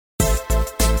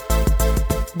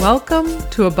Welcome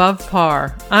to Above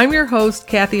Par. I'm your host,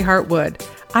 Kathy Hartwood.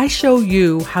 I show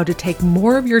you how to take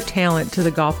more of your talent to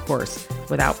the golf course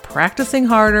without practicing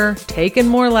harder, taking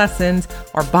more lessons,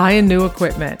 or buying new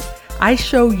equipment. I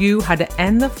show you how to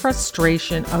end the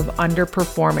frustration of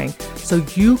underperforming so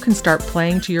you can start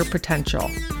playing to your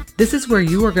potential. This is where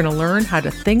you are going to learn how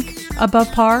to think above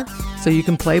par so you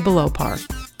can play below par.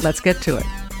 Let's get to it.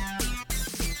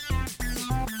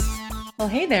 Well,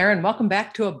 hey there, and welcome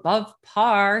back to Above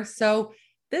Par. So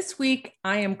this week,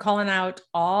 I am calling out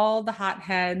all the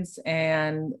hotheads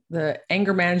and the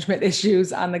anger management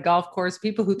issues on the golf course,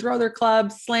 people who throw their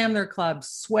clubs, slam their clubs,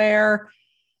 swear,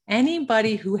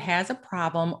 anybody who has a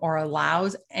problem or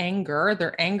allows anger,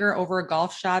 their anger over a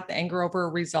golf shot, the anger over a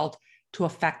result to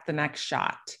affect the next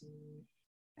shot.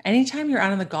 Anytime you're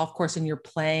out on the golf course and you're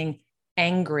playing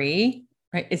angry,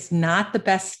 right, it's not the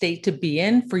best state to be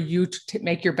in for you to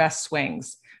make your best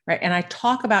swings, right? And I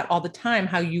talk about all the time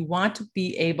how you want to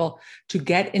be able to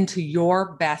get into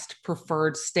your best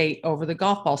preferred state over the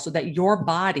golf ball so that your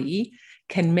body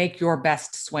can make your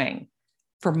best swing.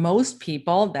 For most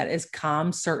people, that is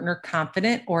calm, certain, or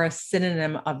confident, or a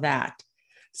synonym of that.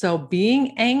 So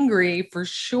being angry for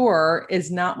sure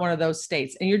is not one of those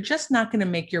states, and you're just not going to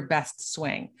make your best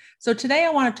swing. So today I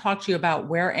want to talk to you about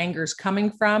where anger is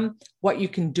coming from, what you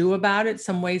can do about it,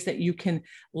 some ways that you can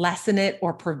lessen it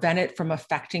or prevent it from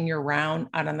affecting your round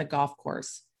out on the golf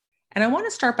course. And I want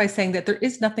to start by saying that there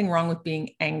is nothing wrong with being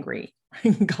angry.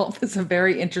 Golf is a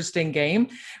very interesting game,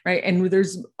 right? And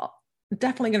there's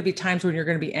definitely going to be times when you're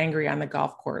going to be angry on the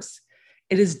golf course.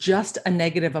 It is just a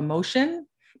negative emotion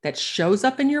that shows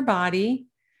up in your body,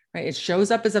 right? It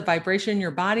shows up as a vibration in your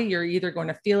body. You're either going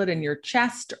to feel it in your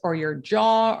chest or your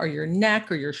jaw or your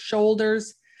neck or your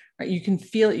shoulders, right? You can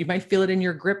feel it. You might feel it in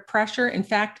your grip pressure. In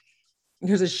fact,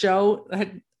 there's a show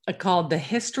called The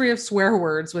History of Swear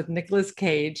Words with Nicolas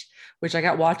Cage, which I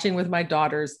got watching with my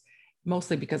daughters,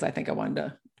 mostly because I think I wanted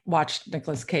to watch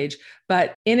Nicolas Cage.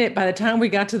 But in it, by the time we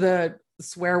got to the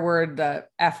swear word, the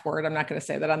F word, I'm not going to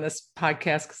say that on this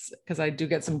podcast because I do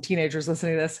get some teenagers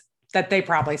listening to this that they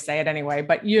probably say it anyway,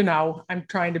 but you know, I'm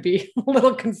trying to be a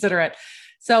little considerate.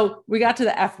 So we got to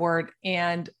the F word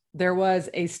and there was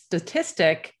a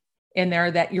statistic in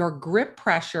there that your grip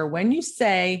pressure, when you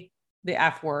say the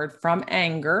F word from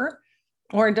anger,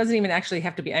 or it doesn't even actually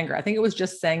have to be anger. I think it was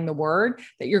just saying the word,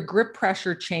 that your grip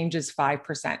pressure changes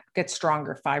 5%, gets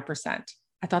stronger 5%.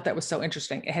 I thought that was so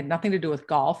interesting. It had nothing to do with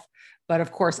golf, but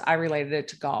of course I related it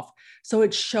to golf. So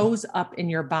it shows up in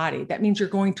your body. That means you're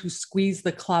going to squeeze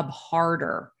the club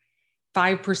harder.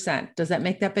 5%. Does that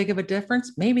make that big of a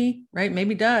difference? Maybe, right?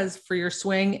 Maybe does for your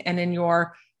swing and in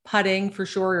your putting for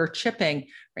sure, or chipping,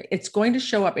 right? It's going to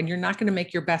show up and you're not going to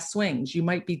make your best swings. You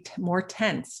might be more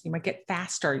tense. You might get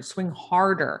faster. You swing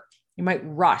harder. You might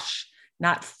rush,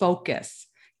 not focus.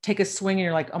 Take a swing and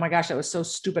you're like, oh my gosh, that was so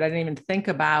stupid. I didn't even think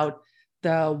about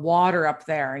the water up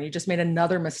there. And you just made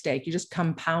another mistake. You just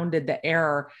compounded the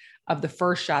error of the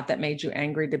first shot that made you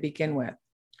angry to begin with.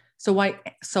 So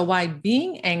why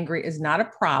being angry is not a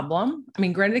problem. I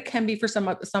mean, granted, it can be for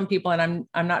some people, and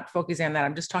I'm not focusing on that.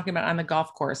 I'm just talking about on the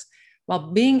golf course.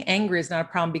 While being angry is not a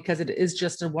problem because it is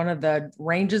just one of the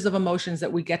ranges of emotions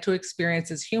that we get to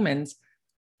experience as humans,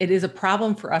 it is a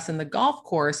problem for us in the golf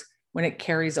course when it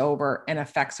carries over and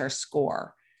affects our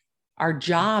score. Our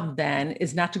job then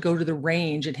is not to go to the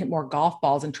range and hit more golf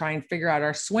balls and try and figure out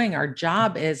our swing. Our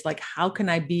job is like, how can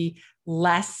I be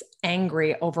less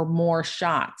angry over more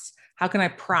shots? How can I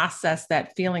process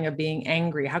that feeling of being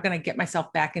angry? How can I get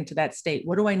myself back into that state?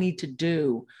 What do I need to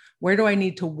do? Where do I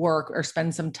need to work or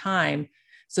spend some time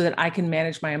so that I can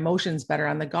manage my emotions better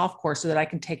on the golf course so that I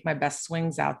can take my best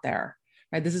swings out there?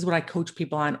 Right? This is what I coach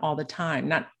people on all the time.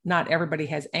 Not everybody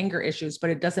has anger issues, but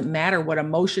it doesn't matter what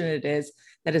emotion it is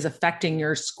that is affecting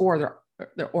your score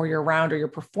or your round or your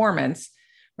performance,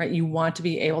 right? You want to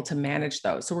be able to manage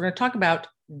those. So we're going to talk about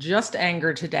just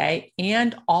anger today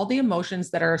and all the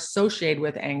emotions that are associated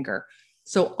with anger.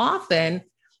 So often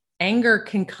anger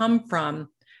can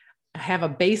have a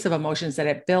base of emotions that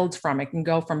it builds from. It can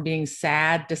go from being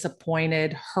sad,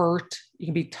 disappointed, hurt. You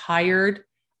can be tired,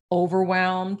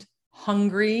 overwhelmed,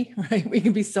 hungry, right? We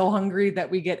can be so hungry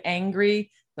that we get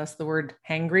angry. That's the word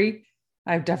hangry.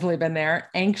 I've definitely been there.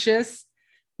 Anxious,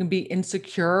 you can be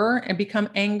insecure and become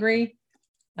angry.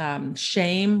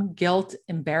 Shame, guilt,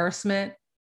 embarrassment,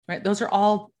 right? Those are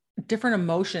all different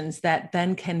emotions that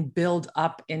then can build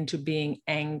up into being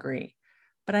angry.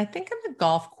 But I think on the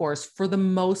golf course, for the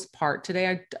most part today,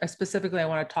 I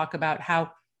want to talk about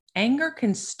how anger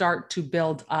can start to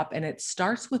build up, and it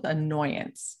starts with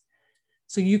annoyance.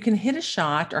 So you can hit a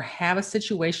shot or have a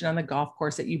situation on the golf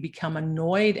course that you become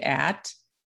annoyed at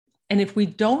And if we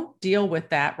don't deal with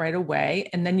that right away,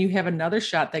 and then you have another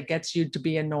shot that gets you to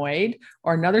be annoyed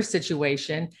or another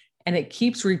situation, and it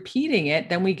keeps repeating it,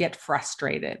 then we get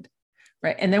frustrated,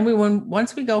 right? And then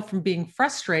once we go from being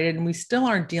frustrated and we still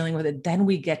aren't dealing with it, then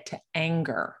we get to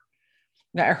anger.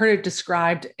 Now, I heard it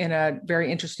described in a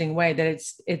very interesting way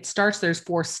that there's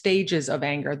 4 stages of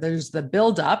anger. There's the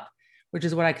buildup, which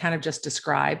is what I kind of just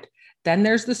described. Then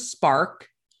there's the spark,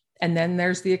 and then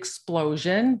there's the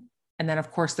explosion. And then,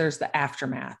 of course, there's the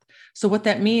aftermath. So what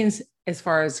that means, as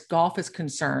far as golf is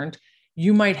concerned,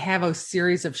 you might have a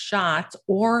series of shots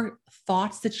or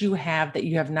thoughts that you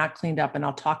have not cleaned up. And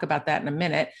I'll talk about that in a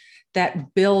minute,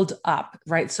 that build up,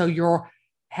 right? So you're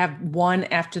have one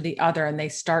after the other and they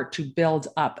start to build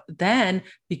up. Then,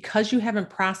 because you haven't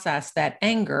processed that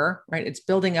anger, right, it's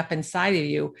building up inside of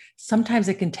you. Sometimes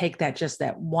it can take just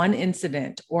that one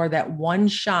incident or that one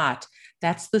shot.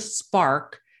 That's the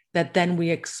spark that then we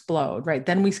explode, right?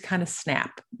 Then we kind of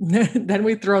snap. Then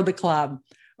we throw the club,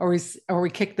 or we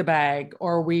kick the bag,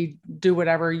 or we do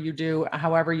whatever you do,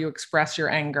 however you express your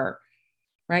anger.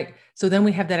 Right. So then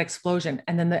we have that explosion.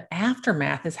 And then the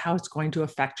aftermath is how it's going to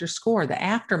affect your score. The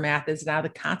aftermath is now the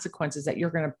consequences that you're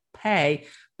going to pay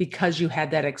because you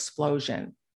had that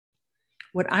explosion.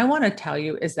 What I want to tell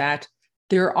you is that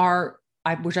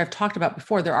which I've talked about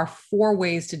before, there are 4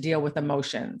 ways to deal with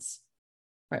emotions.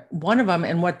 Right. One of them,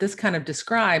 and what this kind of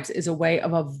describes, is a way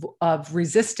of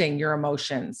resisting your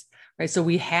emotions. Right. So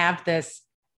we have this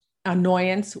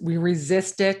annoyance, we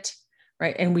resist it.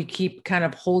 Right. And we keep kind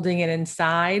of holding it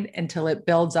inside until it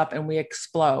builds up and we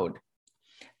explode.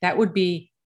 That would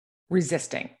be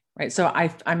resisting. Right. So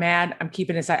I'm mad. I'm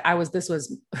keeping it inside. this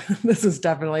was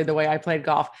definitely the way I played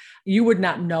golf. You would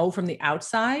not know from the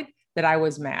outside that I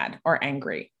was mad or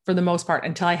angry for the most part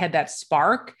until I had that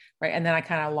spark. Right. And then I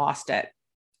kind of lost it.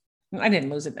 I didn't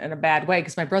lose it in a bad way,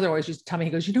 because my brother always used to tell me,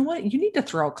 he goes, you know what, you need to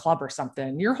throw a club or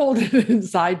something. You're holding it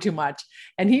inside too much.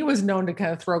 And he was known to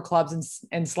kind of throw clubs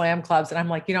and slam clubs. And I'm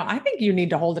like, I think you need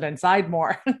to hold it inside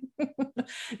more.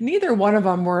 Neither one of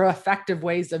them were effective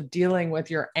ways of dealing with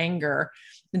your anger.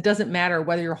 It doesn't matter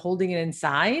whether you're holding it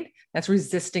inside, that's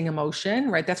resisting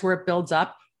emotion, right? That's where it builds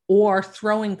up, or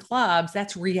throwing clubs,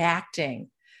 that's reacting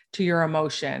to your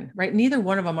emotion, right? Neither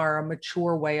one of them are a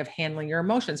mature way of handling your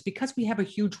emotions. Because we have a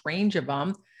huge range of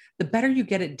them, the better you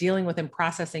get at dealing with and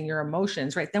processing your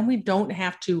emotions, right? Then we don't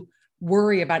have to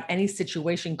worry about any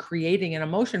situation creating an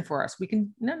emotion for us. We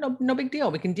can, no big deal.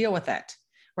 We can deal with it,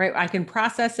 right? I can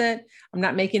process it. I'm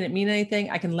not making it mean anything.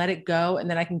 I can let it go. And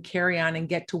then I can carry on and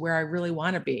get to where I really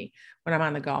want to be when I'm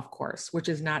on the golf course, which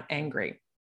is not angry.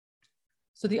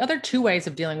 So the other 2 ways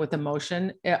of dealing with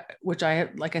emotion, which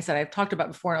like I said, I've talked about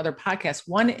before in other podcasts.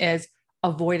 One is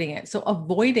avoiding it. So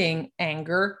avoiding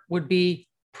anger would be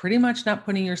pretty much not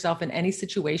putting yourself in any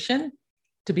situation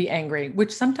to be angry,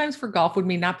 which sometimes for golf would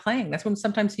mean not playing. That's when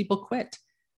sometimes people quit,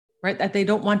 right? That they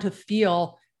don't want to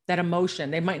feel that emotion.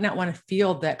 They might not want to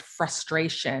feel that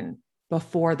frustration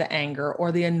before the anger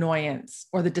or the annoyance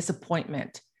or the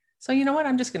disappointment. So you know what?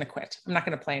 I'm just going to quit. I'm not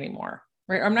going to play anymore,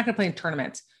 right? Or I'm not going to play in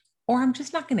tournaments. Or I'm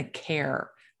just not going to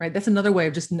care, right? That's another way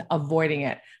of just avoiding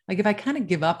it. Like if I kind of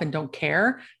give up and don't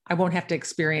care, I won't have to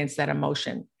experience that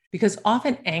emotion, because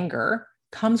often anger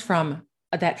comes from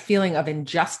that feeling of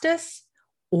injustice,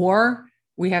 or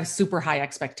we have super high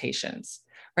expectations,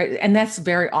 right? And that's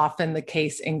very often the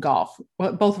case in golf.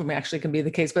 Well, both of them actually can be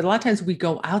the case, but a lot of times we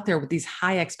go out there with these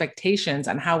high expectations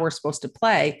on how we're supposed to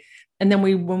play. And then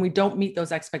when we don't meet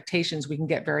those expectations, we can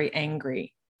get very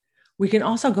angry. We can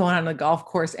also go on the golf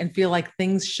course and feel like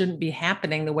things shouldn't be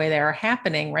happening the way they are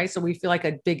happening, right? So we feel like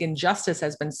a big injustice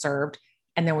has been served,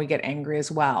 and then we get angry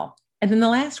as well. And then the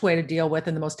last way to deal with,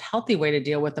 and the most healthy way to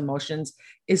deal with emotions,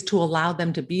 is to allow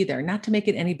them to be there, not to make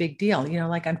it any big deal.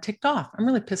 Like I'm ticked off. I'm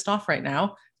really pissed off right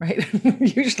now, right?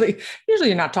 usually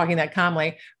you're not talking that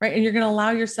calmly, right? And you're going to allow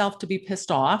yourself to be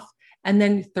pissed off. And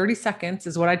then 30 seconds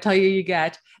is what I tell you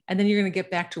get. And then you're going to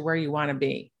get back to where you want to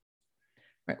be.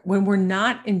 When we're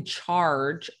not in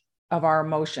charge of our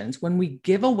emotions, when we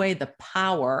give away the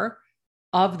power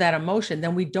of that emotion,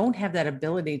 then we don't have that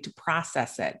ability to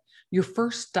process it. Your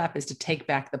first step is to take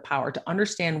back the power, to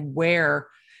understand where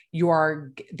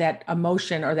that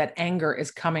emotion or that anger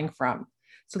is coming from.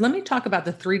 So let me talk about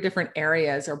the 3 different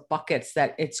areas or buckets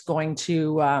that it's going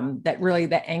to,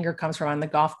 that anger comes from on the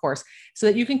golf course, so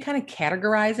that you can kind of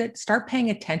categorize it, start paying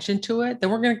attention to it. Then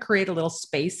we're going to create a little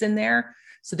space in there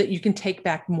so that you can take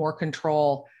back more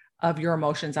control of your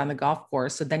emotions on the golf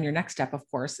course. So then your next step, of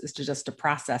course, is to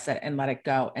process it and let it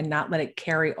go, and not let it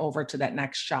carry over to that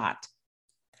next shot.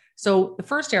 So the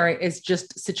first area is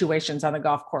just situations on the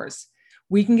golf course.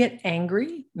 We can get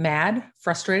angry, mad,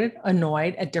 frustrated,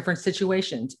 annoyed at different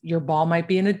situations. Your ball might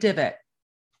be in a divot.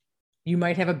 You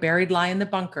might have a buried lie in the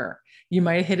bunker. You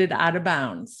might have hit it out of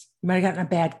bounds. You might have gotten a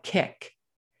bad kick.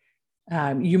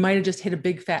 You might have just hit a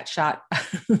big fat shot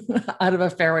out of a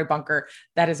fairway bunker.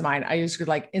 That is mine. I used to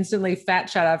like instantly fat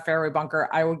shot out of fairway bunker.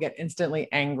 I will get instantly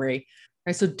angry.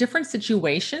 Right. So different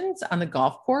situations on the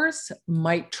golf course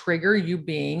might trigger you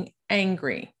being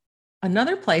angry.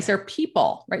 Another place are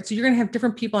people, right? So you're going to have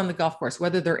different people on the golf course,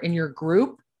 whether they're in your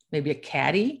group, maybe a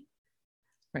caddy,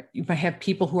 right? You might have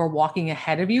people who are walking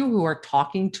ahead of you who are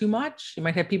talking too much. You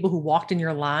might have people who walked in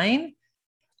your line.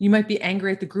 You might be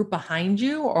angry at the group behind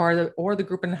you, or the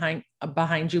group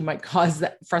behind you might cause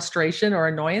that frustration or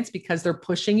annoyance because they're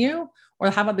pushing you.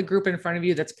 Or how about the group in front of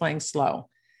you that's playing slow?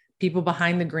 People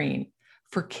behind the green.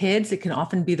 For kids, it can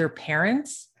often be their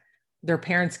parents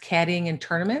caddying in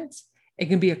tournaments. It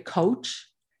can be a coach,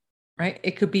 right?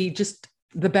 It could be just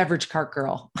the beverage cart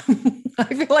girl. I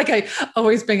feel like I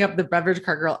always bring up the beverage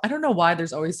cart girl. I don't know why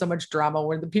there's always so much drama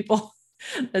when the people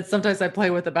that sometimes I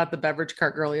play with about the beverage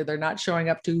cart girl, either they're not showing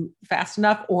up too fast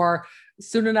enough or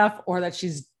soon enough, or that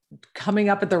she's coming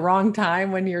up at the wrong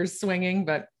time when you're swinging.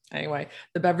 But anyway,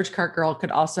 the beverage cart girl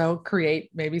could also create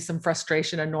maybe some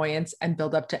frustration, annoyance, and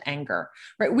build up to anger,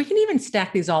 right? We can even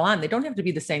stack these all on. They don't have to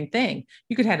be the same thing.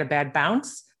 You could have had a bad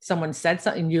bounce. Someone said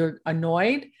something, you're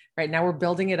annoyed, right? Now we're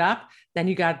building it up. Then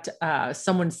you got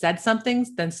someone said something,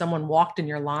 then someone walked in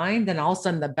your line. Then all of a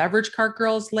sudden the beverage cart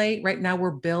girl's late. Right now we're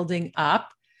building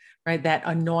up, right? That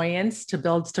annoyance to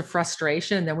build to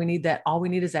frustration. And then all we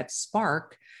need is that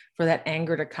spark for that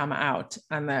anger to come out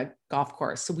on the golf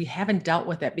course. So we haven't dealt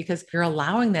with it because you're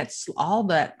allowing all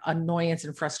that annoyance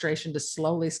and frustration to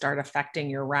slowly start affecting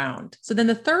your round. So then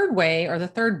the third way, or the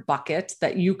third bucket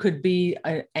that you could be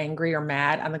angry or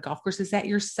mad on the golf course, is at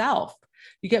yourself.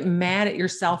 You get mad at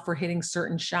yourself for hitting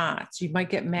certain shots. You might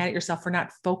get mad at yourself for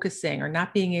not focusing or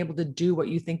not being able to do what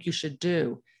you think you should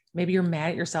do. Maybe you're mad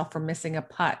at yourself for missing a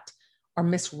putt or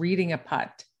misreading a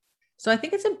putt. So I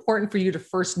think it's important for you to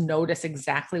first notice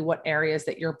exactly what areas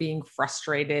that you're being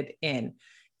frustrated in.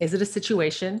 Is it a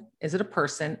situation? Is it a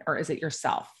person? Or is it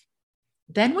yourself?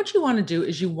 Then what you want to do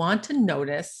is you want to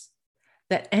notice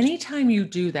that anytime you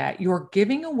do that, you're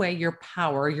giving away your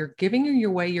power, you're giving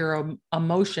away your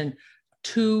emotion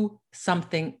to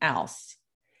something else.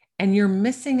 And you're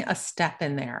missing a step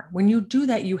in there. When you do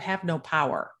that, you have no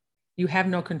power. You have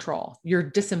no control. You're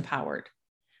disempowered,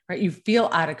 right? You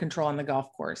feel out of control on the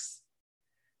golf course,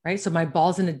 right? So my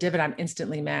ball's in a divot, I'm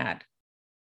instantly mad.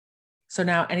 So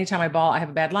now anytime I have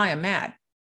a bad lie, I'm mad.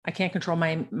 I can't control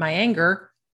my anger.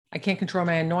 I can't control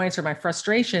my annoyance or my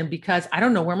frustration because I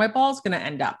don't know where my ball's going to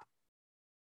end up,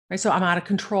 right? So I'm out of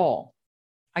control.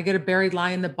 I get a buried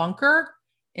lie in the bunker,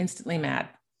 instantly mad.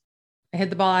 I hit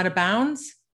the ball out of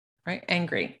bounds, right?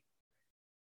 Angry.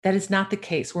 That is not the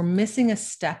case. We're missing a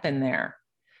step in there.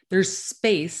 There's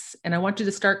space, and I want you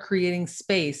to start creating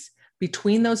space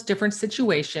between those different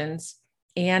situations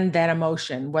and that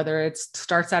emotion, whether it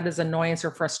starts out as annoyance or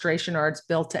frustration, or it's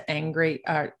built to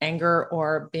anger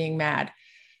or being mad,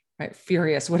 right?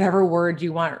 Furious, whatever word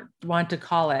you want to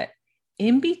call it.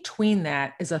 In between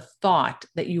that is a thought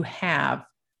that you have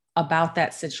about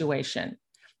that situation.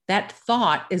 That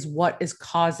thought is what is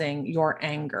causing your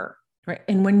anger, right?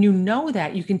 And when you know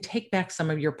that, you can take back some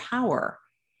of your power.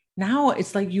 Now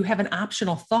it's like you have an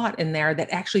optional thought in there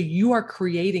that actually you are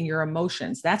creating your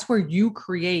emotions. That's where you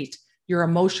create your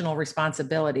emotional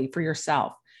responsibility for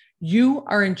yourself. You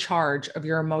are in charge of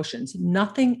your emotions,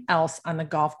 nothing else on the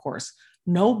golf course.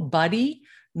 Nobody,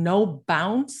 no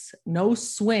bounce, no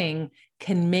swing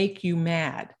can make you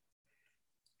mad.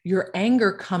 Your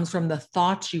anger comes from the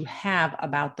thoughts you have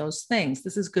about those things.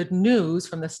 This is good news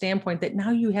from the standpoint that now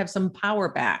you have some power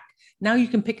back. Now you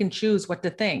can pick and choose what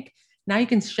to think. Now you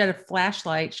can shine a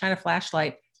flashlight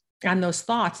on those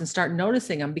thoughts and start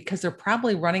noticing them because they're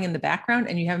probably running in the background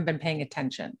and you haven't been paying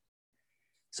attention.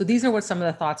 So these are what some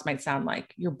of the thoughts might sound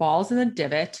like. Your ball's in a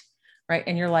divot, right?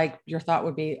 And your thought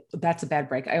would be, that's a bad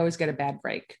break. I always get a bad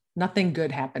break. Nothing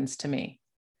good happens to me.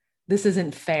 This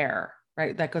isn't fair,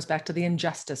 right? That goes back to the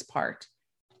injustice part,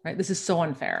 right? This is so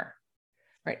unfair,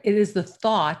 right? It is the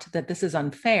thought that this is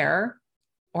unfair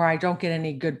or I don't get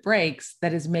any good breaks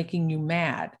that is making you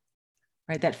mad,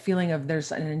 right? That feeling of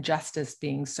there's an injustice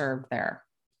being served there.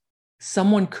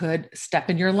 Someone could step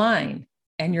in your line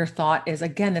and your thought is,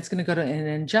 again, that's going to go to an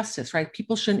injustice, right?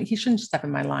 He shouldn't step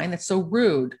in my line. That's so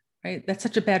rude, right? That's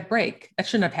such a bad break. That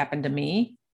shouldn't have happened to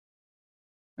me,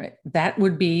 right? That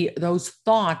would be, those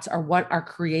thoughts are what are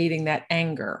creating that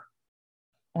anger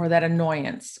or that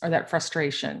annoyance or that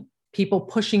frustration. People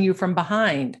pushing you from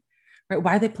behind, right?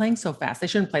 Why are they playing so fast? They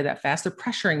shouldn't play that fast. They're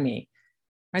pressuring me,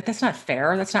 right? That's not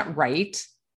fair. That's not right.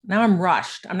 Now I'm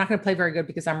rushed. I'm not going to play very good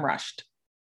because I'm rushed.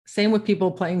 Same with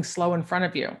people playing slow in front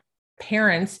of you.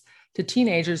 Parents to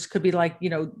teenagers could be like,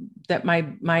 that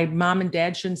my mom and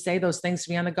dad shouldn't say those things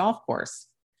to me on the golf course,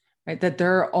 right? That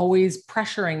they're always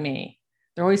pressuring me.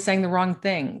 They're always saying the wrong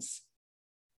things.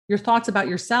 Your thoughts about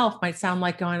yourself might sound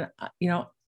like going,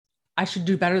 I should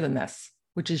do better than this,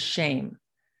 which is shame.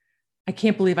 I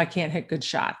can't believe I can't hit good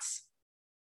shots.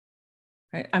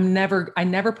 Right? I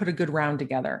never put a good round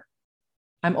together.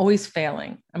 I'm always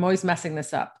failing. I'm always messing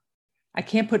this up. I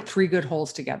can't put 3 good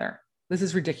holes together. This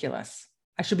is ridiculous.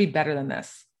 I should be better than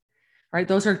this. Right?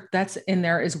 That's in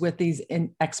there is with these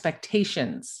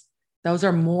expectations. Those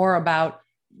are more about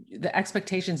the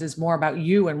expectations is more about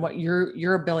you and what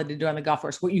your ability to do on the golf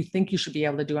course, what you think you should be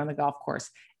able to do on the golf course.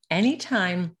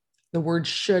 Anytime the word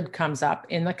should comes up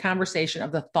in the conversation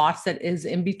of the thoughts that is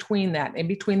in between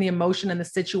the emotion and the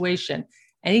situation,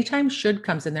 anytime should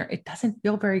comes in there, it doesn't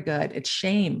feel very good. It's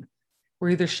shame.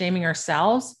 We're either shaming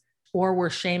ourselves or we're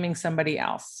shaming somebody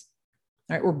else,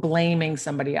 right? We're blaming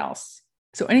somebody else.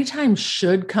 So anytime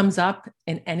should comes up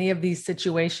in any of these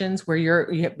situations where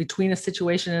you're between a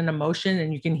situation and emotion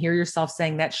and you can hear yourself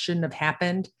saying that shouldn't have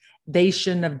happened, they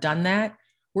shouldn't have done that,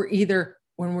 we're either,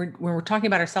 when we're talking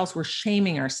about ourselves, we're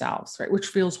shaming ourselves, right? Which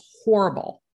feels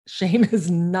horrible. Shame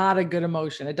is not a good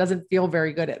emotion. It doesn't feel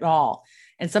very good at all.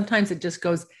 And sometimes it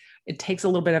takes a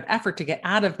little bit of effort to get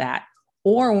out of that.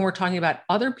 Or when we're talking about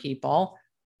other people,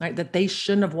 right, that they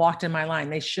shouldn't have walked in my line.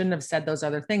 They shouldn't have said those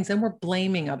other things. And we're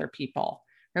blaming other people,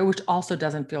 right, which also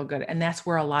doesn't feel good. And that's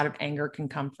where a lot of anger can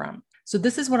come from. So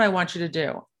this is what I want you to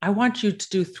do. I want you to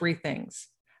do 3 things.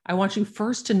 I want you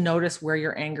first to notice where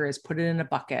your anger is, put it in a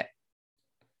bucket.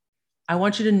 I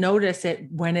want you to notice it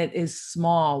when it is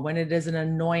small, when it is an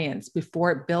annoyance,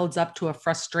 before it builds up to a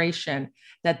frustration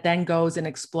that then goes and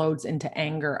explodes into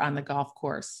anger on the golf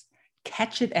course.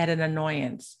 Catch it at an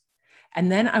annoyance. And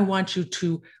then I want you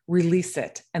to release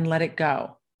it and let it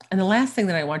go. And the last thing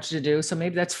that I want you to do, so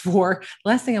maybe that's 4, the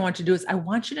last thing I want you to do is I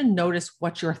want you to notice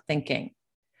what you're thinking.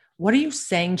 What are you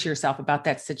saying to yourself about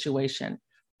that situation?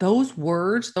 Those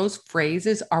words, those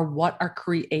phrases are what are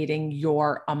creating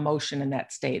your emotion in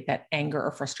that state, that anger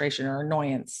or frustration or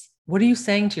annoyance. What are you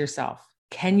saying to yourself?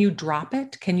 Can you drop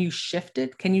it? Can you shift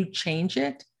it? Can you change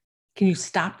it? Can you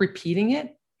stop repeating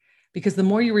it? Because the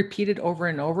more you repeat it over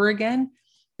and over again,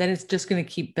 then it's just going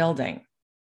to keep building.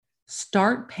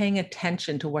 Start paying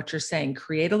attention to what you're saying.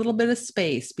 Create a little bit of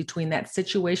space between that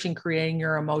situation creating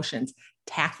your emotions.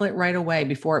 Tackle it right away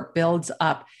before it builds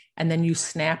up and then you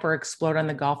snap or explode on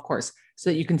the golf course so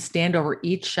that you can stand over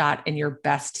each shot in your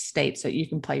best state so that you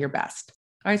can play your best.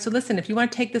 All right, so listen, if you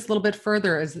want to take this a little bit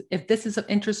further, if this is of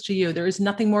interest to you, there is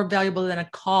nothing more valuable than a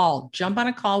call. Jump on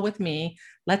a call with me.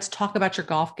 Let's talk about your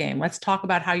golf game. Let's talk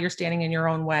about how you're standing in your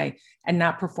own way and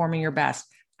not performing your best.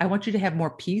 I want you to have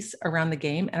more peace around the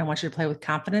game, and I want you to play with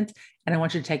confidence, and I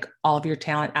want you to take all of your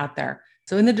talent out there.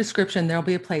 So in the description, there'll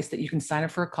be a place that you can sign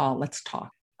up for a call. Let's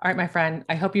talk. All right, my friend,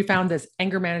 I hope you found this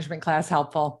anger management class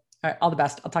helpful. All right, all the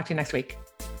best. I'll talk to you next week.